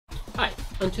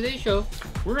On today's show,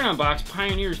 we're going to unbox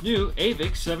Pioneer's new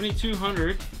AVIC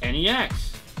 7200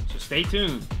 NEX. So stay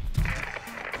tuned.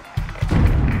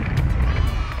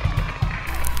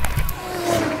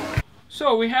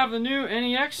 So we have the new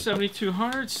NEX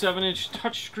 7200 7-inch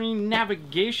touchscreen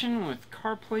navigation with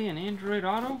CarPlay and Android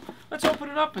Auto. Let's open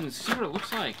it up and see what it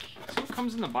looks like. See what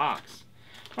comes in the box.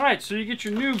 Alright, so you get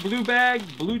your new blue bag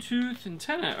Bluetooth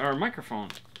antenna, or microphone.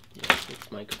 yes,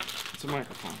 it's microphone. It's a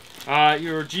microphone.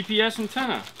 Your GPS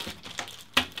antenna.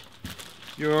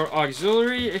 Your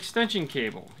auxiliary extension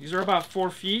cable. These are about 4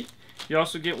 feet. You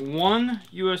also get one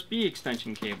USB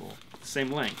extension cable, the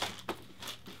same length.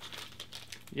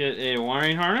 You get a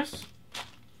wiring harness,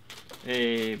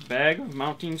 a bag of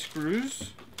mounting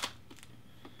screws,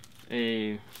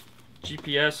 a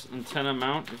GPS antenna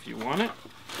mount if you want it,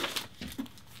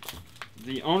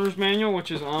 the owner's manual,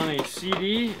 which is on a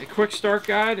CD, a quick start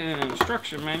guide, and an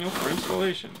instruction manual for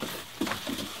installation.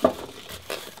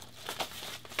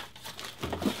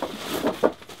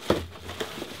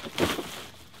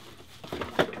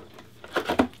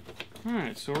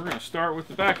 Alright, so we're going to start with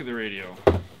the back of the radio.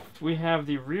 We have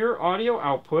the rear audio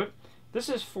output. This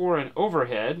is for an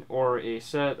overhead or a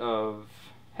set of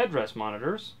headrest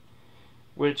monitors,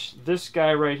 which this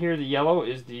guy right here, the yellow,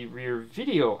 is the rear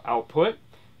video output.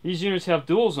 These units have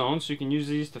dual zones, so you can use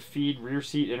these to feed rear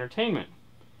seat entertainment.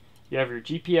 You have your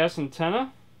GPS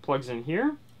antenna, plugs in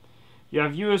here. You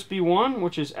have USB 1,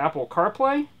 which is Apple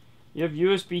CarPlay. You have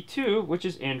USB 2, which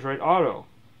is Android Auto.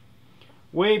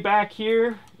 Way back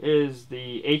here is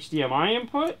the HDMI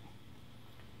input.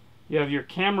 You have your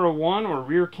camera 1 or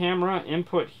rear camera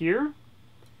input here.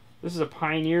 This is a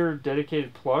Pioneer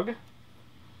dedicated plug.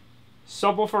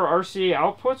 Subwoofer RCA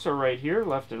outputs are right here,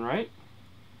 left and right.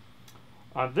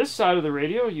 On this side of the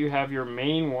radio, you have your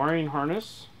main wiring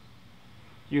harness.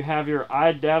 You have your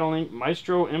iDataLink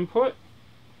Maestro input.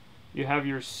 You have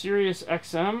your Sirius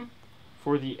XM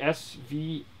for the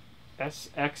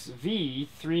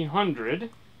SXV300.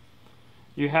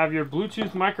 You have your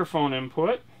Bluetooth microphone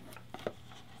input.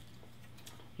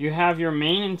 You have your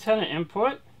main antenna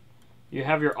input. You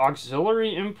have your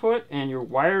auxiliary input and your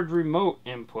wired remote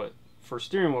input for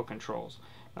steering wheel controls.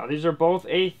 Now these are both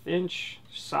 1/8 inch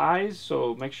size,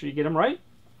 so make sure you get them right.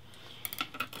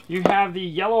 You have the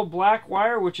yellow-black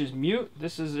wire, which is mute.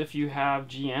 This is if you have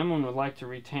GM and would like to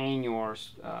retain your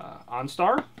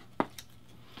OnStar.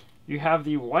 You have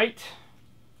the white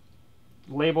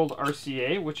labeled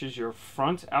RCA, which is your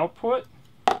front output.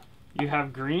 You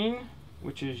have green,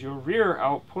 which is your rear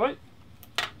output.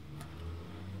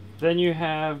 Then you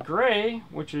have gray,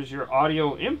 which is your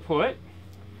audio input,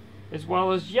 as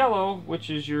well as yellow, which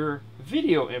is your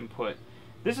video input.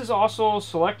 This is also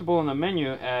selectable in the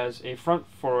menu as a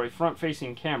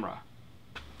front-facing camera.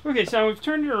 Okay, so we've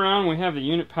turned it around and we have the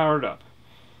unit powered up.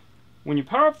 When you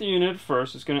power up the unit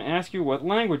first, it's going to ask you what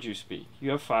language you speak.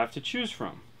 You have 5 to choose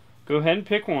from. Go ahead and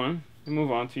pick one and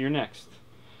move on to your next.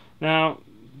 Now,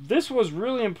 this was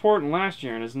really important last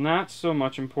year and is not so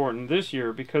much important this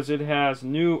year because it has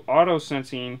new auto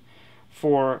sensing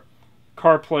for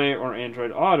CarPlay or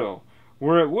Android Auto.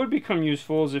 Where it would become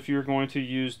useful is if you're going to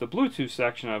use the Bluetooth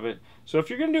section of it. So if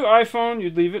you're going to do iPhone,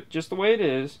 you'd leave it just the way it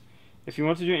is. If you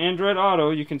want to do Android Auto,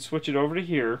 you can switch it over to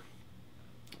here.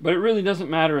 But it really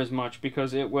doesn't matter as much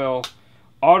because it will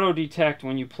auto detect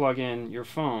when you plug in your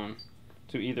phone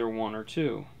to either 1 or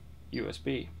 2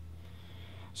 USB.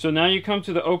 So now you come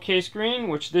to the OK screen,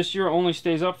 which this year only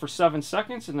stays up for 7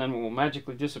 seconds and then will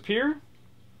magically disappear.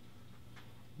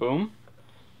 Boom.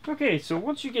 Okay, so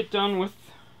once you get done with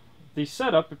the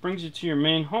setup, it brings you to your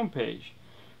main home page.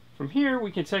 From here, we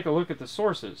can take a look at the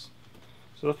sources.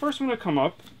 So the first one to come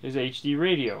up is HD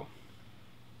Radio.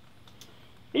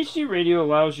 HD Radio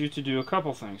allows you to do a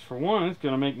couple things. For one, it's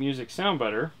going to make music sound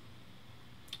better.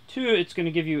 2, it's going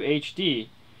to give you HD,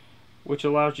 which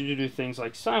allows you to do things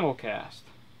like simulcast.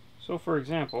 So for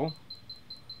example,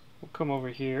 we'll come over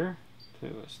here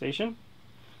to a station.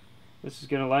 This is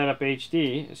going to light up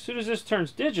HD. As soon as this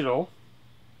turns digital,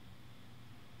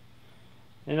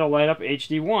 it'll light up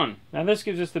HD1. Now this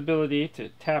gives us the ability to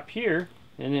tap here,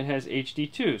 and it has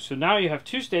HD2. So now you have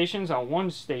 2 stations on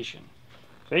 1 station.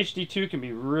 So HD2 can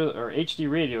be really, or HD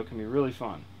radio can be really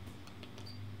fun.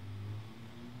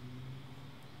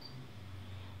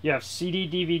 You have CD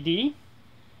DVD.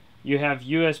 You have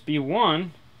USB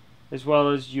 1 as well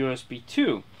as USB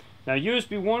 2. Now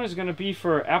USB 1 is going to be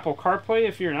for Apple CarPlay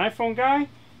if you're an iPhone guy.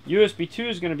 USB 2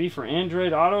 is going to be for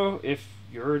Android Auto if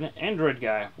you're an Android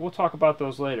guy. We'll talk about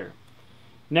those later.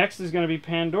 Next is going to be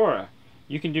Pandora.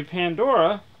 You can do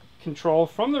Pandora control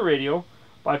from the radio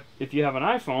by, if you have an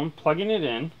iPhone, plugging it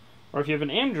in, or if you have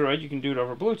an Android, you can do it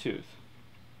over Bluetooth.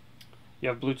 You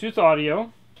have Bluetooth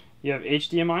audio, you have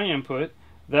HDMI input.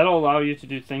 That'll allow you to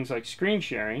do things like screen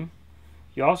sharing.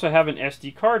 You also have an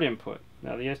SD card input.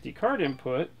 Now the SD card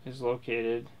input is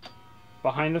located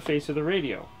behind the face of the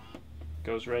radio. It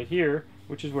goes right here,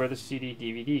 which is where the CD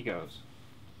DVD goes.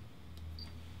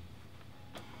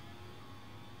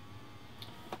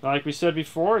 Now, like we said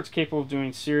before, it's capable of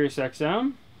doing Sirius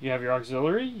XM. You have your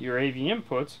auxiliary, your AV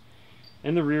inputs,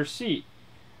 and the rear seat.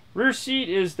 Rear seat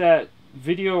is that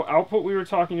video output we were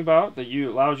talking about that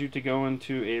allows you to go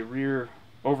into a rear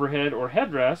overhead or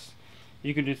headrest.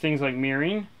 You can do things like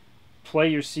mirroring, play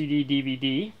your CD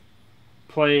DVD,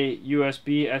 play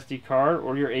USB SD card,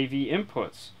 or your AV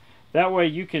inputs. That way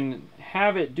you can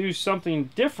have it do something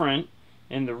different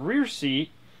in the rear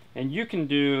seat, and you can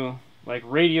do like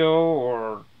radio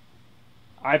or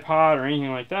iPod or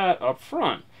anything like that up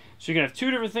front. So you can have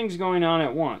two different things going on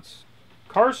at once.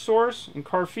 Car source and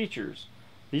car features.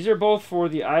 These are both for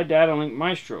the iDataLink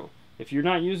Maestro. If you're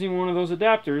not using one of those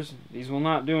adapters, these will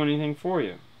not do anything for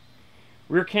you.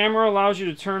 Rear camera allows you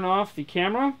to turn off the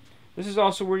camera. This is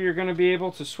also where you're going to be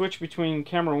able to switch between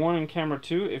camera 1 and camera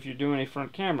 2 if you're doing a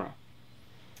front camera.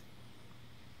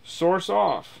 Source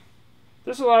off.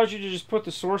 This allows you to just put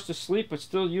the source to sleep but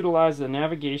still utilize the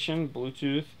navigation,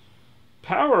 Bluetooth.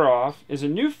 Power off is a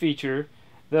new feature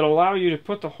that will allow you to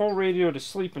put the whole radio to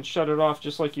sleep and shut it off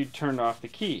just like you'd turned off the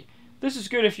key. This is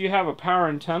good if you have a power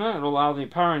antenna. It'll allow the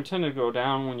power antenna to go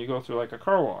down when you go through like a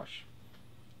car wash.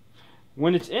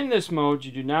 When it's in this mode,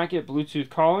 you do not get Bluetooth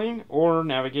calling or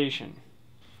navigation.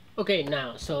 Okay,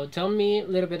 now, so tell me a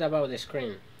little bit about the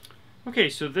screen. Okay,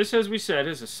 so this, as we said,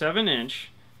 is a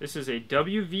 7-inch. This is a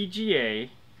WVGA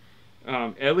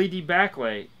LED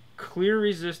backlight, clear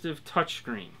resistive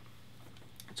touchscreen.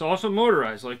 It's also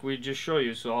motorized, like we just showed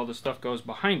you, so all the stuff goes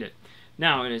behind it.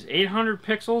 Now, it is 800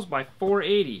 pixels by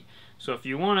 480. So if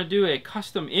you want to do a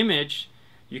custom image,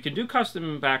 you can do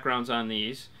custom backgrounds on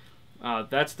these.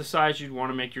 That's the size you'd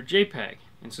want to make your JPEG.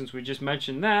 And since we just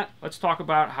mentioned that, let's talk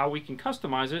about how we can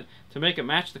customize it to make it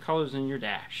match the colors in your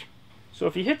dash. So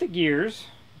if you hit the gears,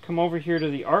 come over here to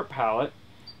the art palette,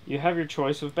 you have your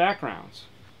choice of backgrounds.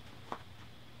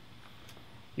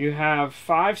 You have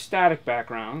 5 static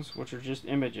backgrounds, which are just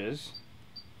images.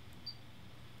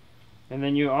 And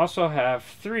then you also have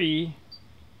 3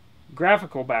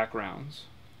 graphical backgrounds,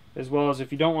 as well as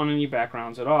if you don't want any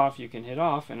backgrounds at all, you can hit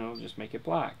off and it'll just make it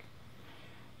black.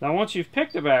 Now once you've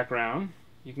picked a background,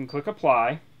 you can click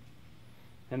apply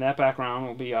and that background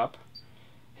will be up.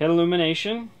 Hit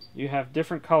illumination, you have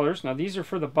different colors. Now these are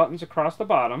for the buttons across the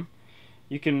bottom.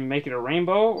 You can make it a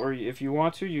rainbow, or if you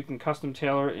want to, you can custom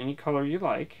tailor any color you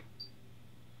like.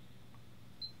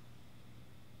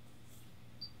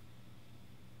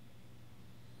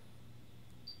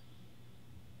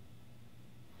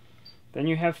 Then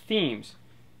you have themes.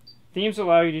 Themes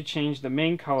allow you to change the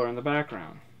main color in the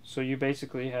background. So you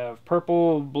basically have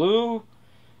purple, blue,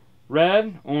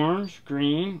 red, orange,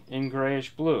 green, and grayish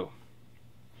blue.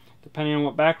 Depending on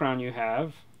what background you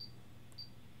have.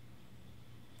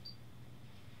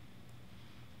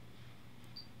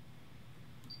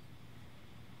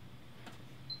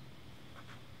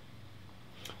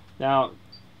 Now,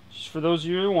 just for those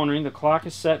of you who are wondering, the clock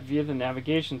is set via the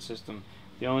navigation system.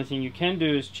 The only thing you can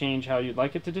do is change how you'd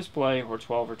like it to display, or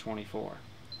 12 or 24.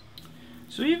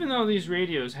 So even though these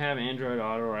radios have Android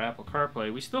Auto or Apple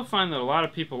CarPlay, we still find that a lot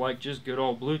of people like just good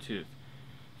old Bluetooth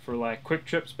for like quick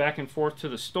trips back and forth to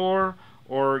the store,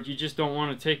 or you just don't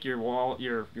want to take your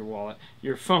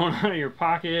phone out of your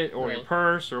pocket or your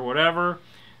purse or whatever.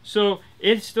 So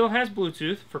it still has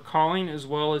Bluetooth for calling as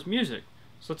well as music.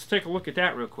 So let's take a look at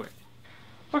that real quick.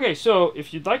 Okay, so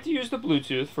if you'd like to use the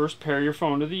Bluetooth, first pair your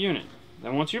phone to the unit.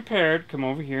 Then once you're paired, come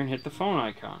over here and hit the phone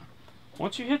icon.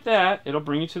 Once you hit that, it'll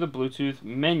bring you to the Bluetooth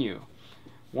menu.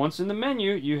 Once in the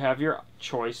menu, you have your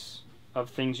choice of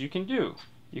things you can do.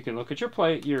 You can look at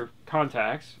your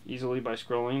contacts easily by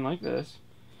scrolling like this.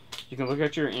 You can look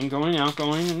at your ingoing,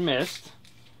 outgoing, and missed.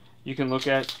 You can look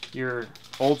at your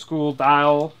old school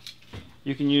dial.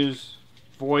 You can use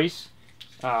voice.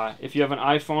 If you have an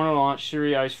iPhone, it'll launch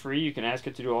Siri Eyes Free. You can ask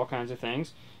it to do all kinds of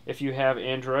things. If you have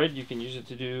Android, you can use it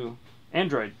to do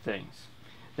Android things.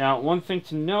 Now, one thing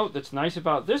to note that's nice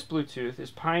about this Bluetooth is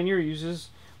Pioneer uses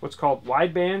what's called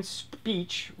wideband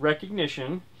speech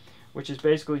recognition, which is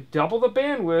basically double the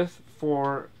bandwidth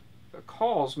for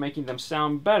calls, making them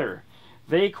sound better.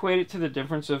 They equate it to the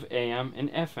difference of AM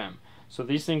and FM. So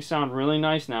these things sound really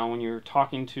nice now when you're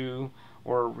talking to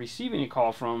or receiving a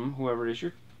call from whoever it is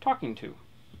you're talking to.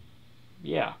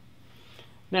 Yeah.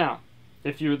 Now,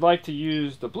 if you would like to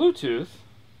use the Bluetooth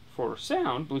for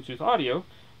sound, Bluetooth audio,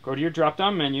 go to your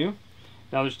drop-down menu.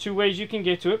 Now there's two ways you can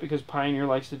get to it because Pioneer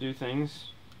likes to do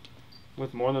things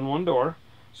with more than one door.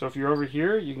 So if you're over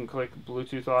here, you can click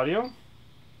Bluetooth audio,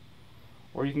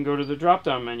 or you can go to the drop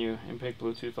down menu and pick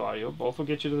Bluetooth audio. Both will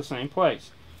get you to the same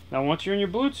place. Now once you're in your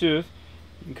Bluetooth,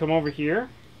 you can come over here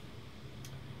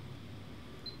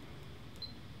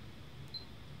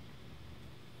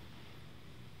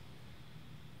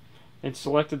and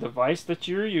select the device that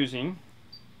you're using.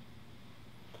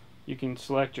 You can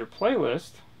select your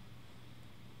playlist,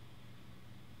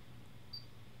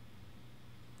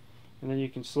 and then you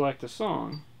can select a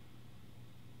song,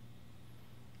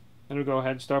 and it'll go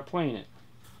ahead and start playing it.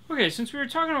 Okay, since we were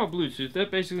talking about Bluetooth,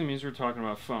 that basically means we're talking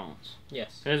about phones.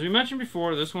 Yes. As we mentioned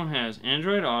before, this one has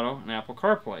Android Auto and Apple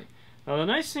CarPlay. Now the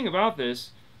nice thing about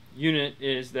this unit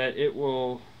is that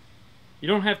you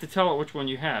don't have to tell it which one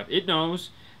you have. It knows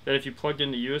that if you plugged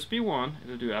into USB 1,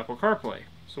 it'll do Apple CarPlay.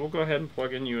 So we'll go ahead and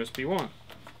plug in USB 1.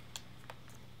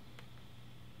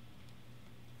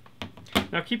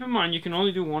 Now keep in mind, you can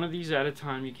only do one of these at a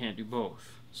time. You can't do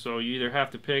both. So you either have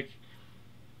to pick,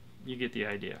 you get the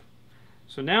idea.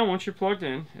 So now once you're plugged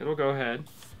in, it'll go ahead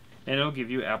and it'll give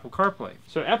you Apple CarPlay.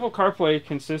 So Apple CarPlay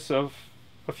consists of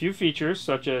a few features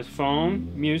such as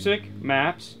phone, music,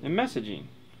 maps, and messaging.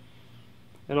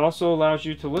 It also allows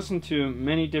you to listen to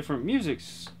many different music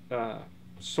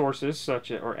sources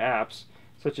or apps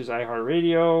such as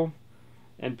iHeartRadio,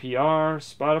 NPR,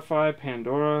 Spotify,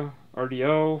 Pandora,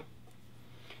 RDO.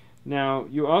 Now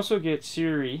you also get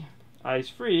Siri eyes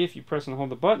free. If you press and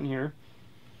hold the button here,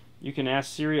 you can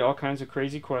ask Siri all kinds of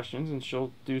crazy questions and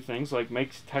she'll do things like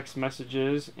make text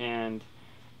messages and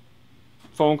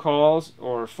phone calls,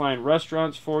 or find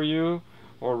restaurants for you,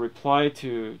 or reply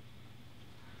to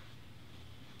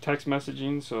text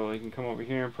messaging. So you can come over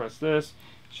here and press this.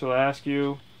 She'll ask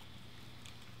you.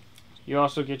 You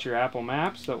also get your Apple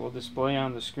Maps that will display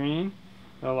on the screen.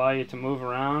 It'll allow you to move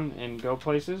around and go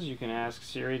places. You can ask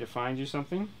Siri to find you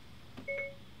something.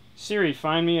 Siri,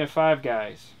 find me a Five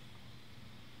Guys.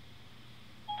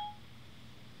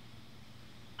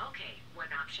 Okay, one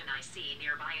option I see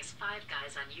nearby is Five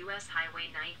Guys on US Highway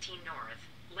 19 North.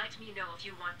 Let me know if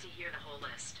you want to hear the whole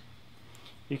list.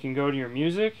 You can go to your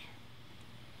music.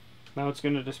 Now it's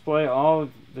going to display all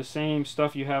of the same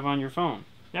stuff you have on your phone.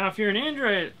 Now if you're an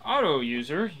Android Auto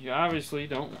user, you obviously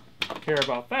don't care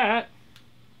about that.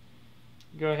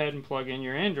 Go ahead and plug in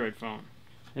your Android phone.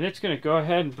 And it's going to go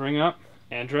ahead and bring up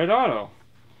Android Auto.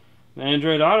 The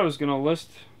Android Auto is going to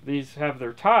list these, have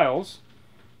their tiles.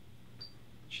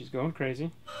 She's going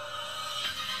crazy.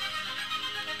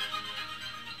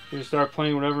 You're going to start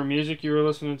playing whatever music you were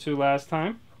listening to last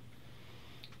time.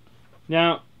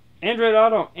 Now, Android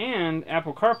Auto and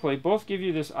Apple CarPlay both give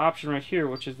you this option right here,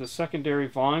 which is the secondary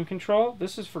volume control.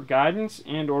 This is for guidance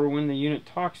and or when the unit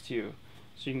talks to you.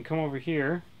 So you can come over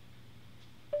here.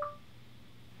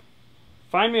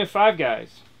 Find me a Five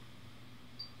Guys.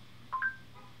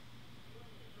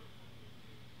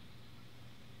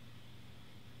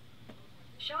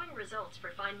 Showing results for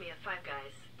Find Me a Five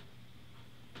Guys.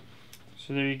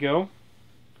 So there you go.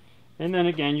 And then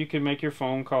again, you can make your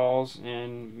phone calls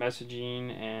and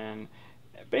messaging and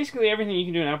basically everything you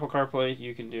can do in Apple CarPlay,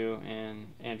 you can do in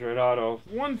Android Auto.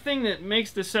 One thing that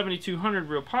makes the 7200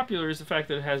 real popular is the fact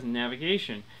that it has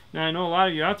navigation. Now I know a lot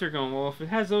of you out there going, well, if it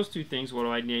has those two things, what do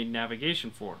I need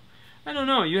navigation for? I don't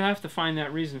know. You have to find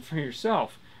that reason for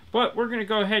yourself. But we're going to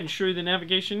go ahead and show you the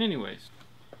navigation anyways.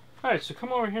 Alright, so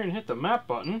come over here and hit the map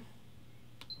button.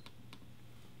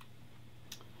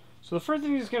 So the first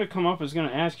thing that's going to come up is going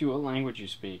to ask you what language you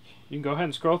speak. You can go ahead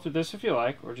and scroll through this if you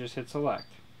like, or just hit select.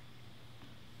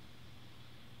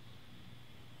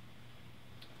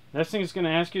 Next thing it's going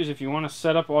to ask you is if you want to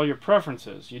set up all your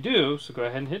preferences. You do, so go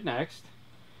ahead and hit next.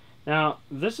 Now,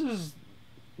 this is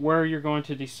where you're going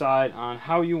to decide on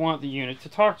how you want the unit to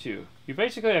talk to you. You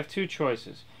basically have two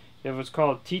choices. You have what's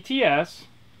called TTS,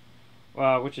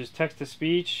 which is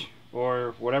text-to-speech,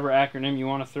 or whatever acronym you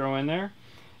want to throw in there.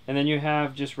 And then you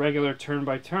have just regular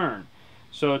turn-by-turn.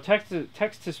 So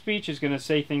text-to-speech is going to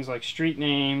say things like street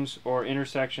names or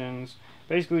intersections,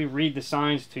 basically read the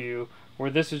signs to you, where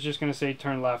this is just going to say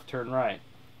turn left, turn right.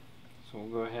 So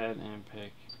we'll go ahead and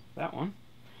pick that one.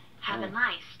 Have a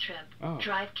nice trip. Oh.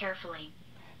 Drive carefully.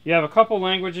 You have a couple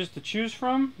languages to choose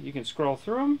from. You can scroll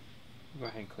through them. Go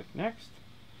ahead and click next.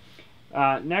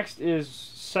 Next is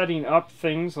setting up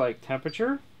things like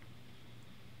temperature,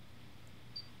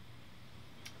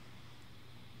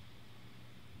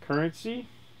 currency,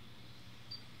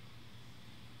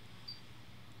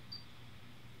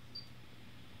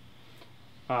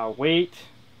 weight,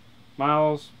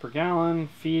 miles per gallon,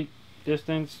 feet,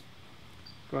 distance.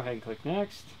 Go ahead and click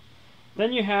next.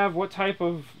 Then you have what type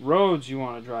of roads you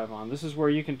want to drive on. This is where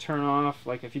you can turn off,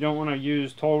 like if you don't want to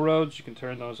use toll roads, you can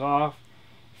turn those off.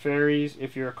 Ferries,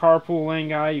 if you're a carpool lane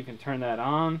guy, you can turn that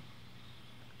on.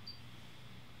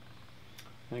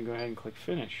 Then go ahead and click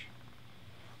finish.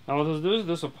 Now what this will do is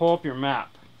this will pull up your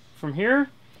map. From here,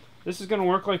 this is going to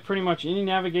work like pretty much any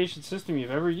navigation system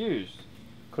you've ever used.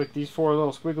 Click these 4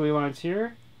 little squiggly lines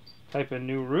here, type in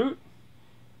new route.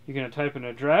 You're going to type an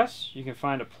address, you can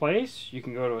find a place, you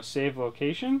can go to a saved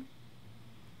location.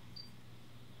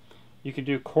 You can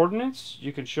do coordinates,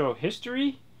 you can show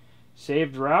history,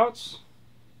 saved routes.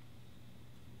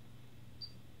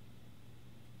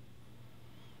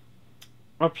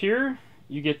 Up here,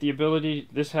 you get the ability,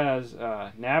 this has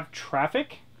nav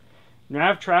traffic.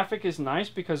 Nav traffic is nice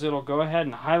because it'll go ahead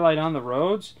and highlight on the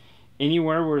roads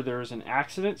anywhere where there's an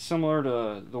accident, similar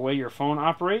to the way your phone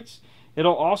operates.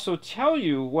 It'll also tell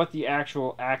you what the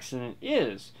actual accident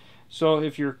is. So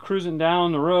if you're cruising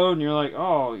down the road and you're like,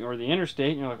 oh, or the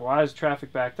interstate, and you're like, why is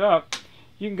traffic backed up?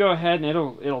 You can go ahead and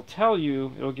it'll tell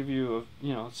you, it'll give you,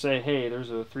 say, hey, there's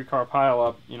a 3-car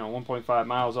pileup, 1.5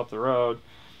 miles up the road.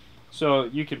 So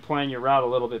you can plan your route a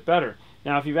little bit better.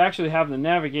 Now, if you actually have the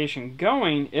navigation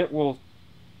going, it will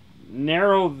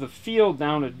narrow the field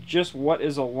down to just what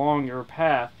is along your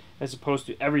path as opposed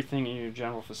to everything in your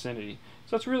general vicinity.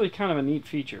 So it's really kind of a neat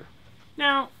feature.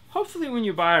 Now, hopefully when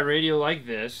you buy a radio like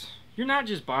this, you're not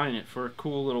just buying it for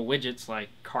cool little widgets like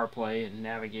CarPlay and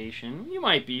navigation. You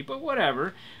might be, but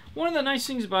whatever. One of the nice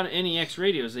things about an NEX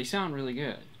radio is they sound really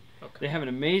good. Okay. They have an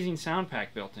amazing sound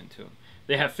pack built into them.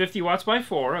 They have 50 watts by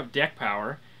 4 of deck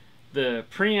power. The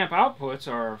preamp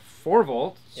outputs are 4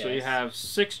 volts, yes. So you have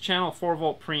 6-channel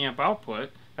 4-volt preamp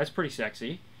output. That's pretty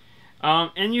sexy.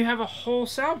 And you have a whole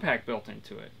sound pack built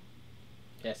into it.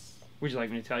 Yes. Would you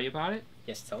like me to tell you about it?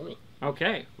 Yes, tell me.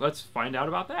 Okay, let's find out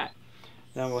about that.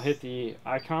 Then we'll hit the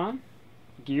icon,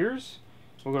 gears.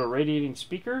 We'll go to radiating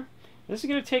speaker. This is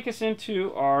going to take us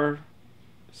into our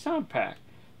sound pack.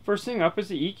 First thing up is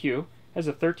the EQ. It has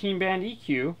a 13-band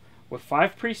EQ with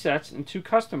 5 presets and 2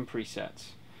 custom presets.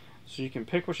 So you can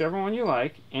pick whichever one you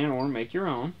like and or make your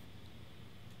own.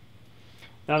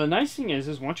 Now the nice thing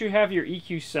is once you have your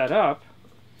EQ set up,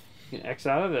 you can X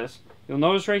out of this, you'll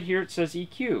notice right here it says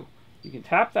EQ. You can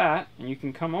tap that and you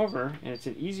can come over, and it's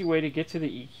an easy way to get to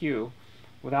the EQ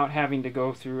without having to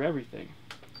go through everything.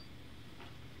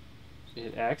 So you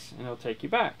hit X and it'll take you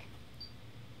back.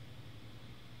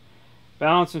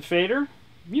 Balance and fader,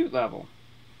 mute level.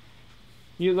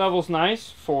 Mute level's nice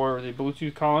for the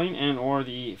Bluetooth calling and or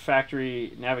the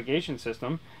factory navigation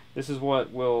system. This is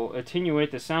what will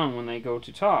attenuate the sound when they go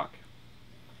to talk.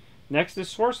 Next is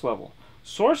source level.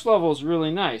 Source level is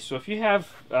really nice. So if you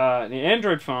have an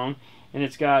Android phone and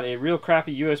it's got a real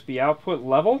crappy USB output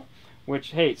level,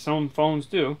 which, hey, some phones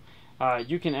do,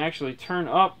 you can actually turn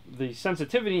up the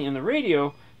sensitivity in the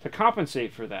radio to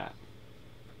compensate for that.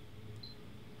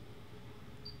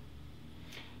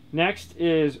 Next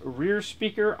is rear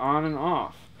speaker on and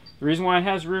off. The reason why it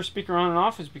has rear speaker on and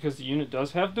off is because the unit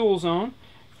does have dual zone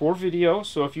for video.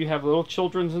 So if you have little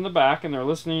children in the back and they're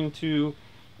listening to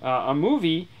a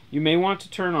movie, you may want to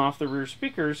turn off the rear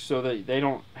speakers so that they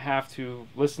don't have to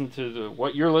listen to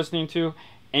what you're listening to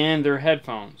and their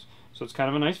headphones. So it's kind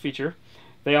of a nice feature.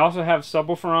 They also have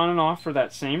subwoofer on and off for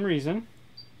that same reason.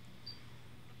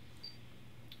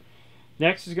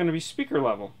 Next is going to be speaker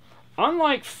level.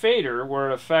 Unlike fader, where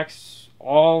it affects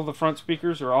all the front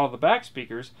speakers or all the back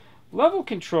speakers, level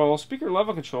control, speaker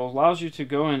level control, allows you to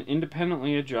go and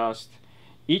independently adjust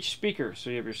each speaker. So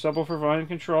you have your subwoofer volume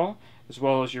control, as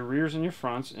well as your rears and your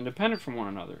fronts, independent from one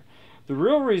another. The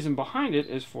real reason behind it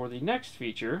is for the next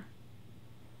feature,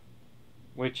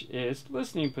 which is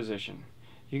listening position.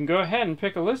 You can go ahead and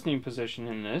pick a listening position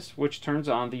in this, which turns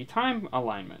on the time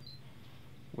alignment,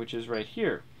 which is right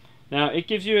here. Now, it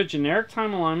gives you a generic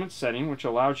time alignment setting, which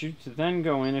allows you to then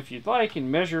go in, if you'd like,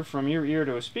 and measure from your ear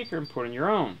to a speaker and put in your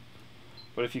own.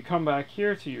 But if you come back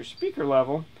here to your speaker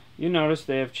level, you notice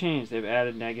they have changed. They've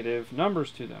added negative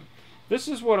numbers to them. This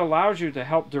is what allows you to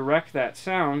help direct that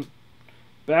sound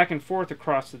back and forth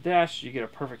across the dash so you get a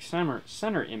perfect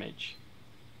center image.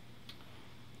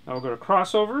 Now we'll go to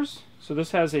crossovers. So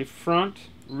this has a front,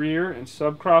 rear, and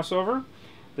sub crossover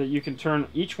that you can turn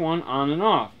each one on and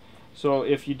off. So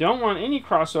if you don't want any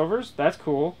crossovers, that's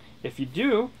cool. If you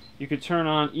do, you could turn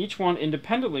on each one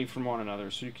independently from one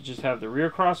another. So you could just have the rear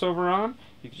crossover on,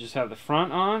 you could just have the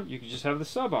front on, you could just have the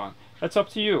sub on. That's up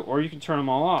to you, or you can turn them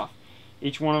all off.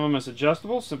 Each one of them is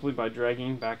adjustable simply by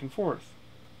dragging back and forth.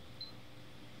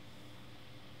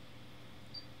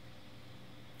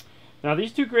 Now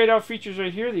these two grayed out features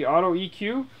right here, the auto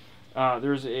EQ,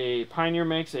 Pioneer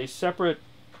makes a separate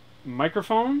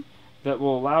microphone that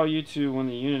will allow you to, when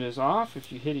the unit is off,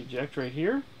 if you hit eject right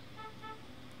here,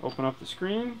 open up the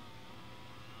screen.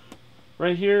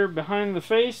 Right here behind the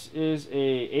face is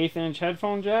a 1/8 inch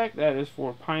headphone jack. That is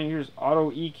for Pioneer's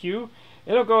Auto EQ.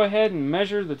 It'll go ahead and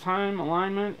measure the time,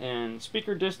 alignment, and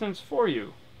speaker distance for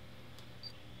you.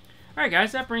 Alright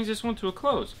guys, that brings this one to a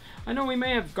close. I know we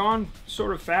may have gone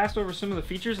sort of fast over some of the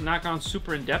features and not gone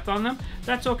super in depth on them.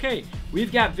 That's okay.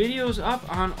 We've got videos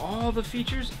up on all the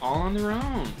features all on their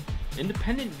own.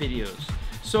 Independent videos.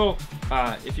 So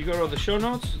if you go to the show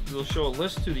notes, they'll show a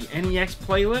list to the NEX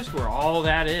playlist where all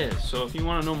that is. So if you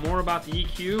want to know more about the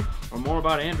EQ or more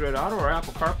about Android Auto or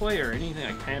Apple CarPlay or anything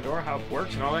like Pandora, how it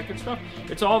works and all that good stuff,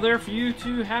 it's all there for you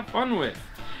to have fun with.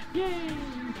 Yay!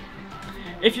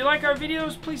 If you like our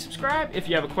videos, please subscribe. If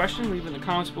you have a question, leave it in the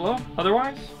comments below.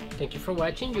 Otherwise, thank you for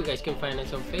watching. You guys can find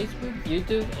us on Facebook,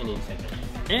 YouTube, and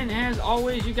Instagram. And as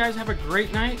always, you guys have a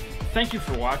great night. Thank you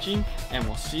for watching, and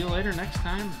we'll see you later next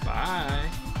time.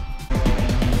 Bye.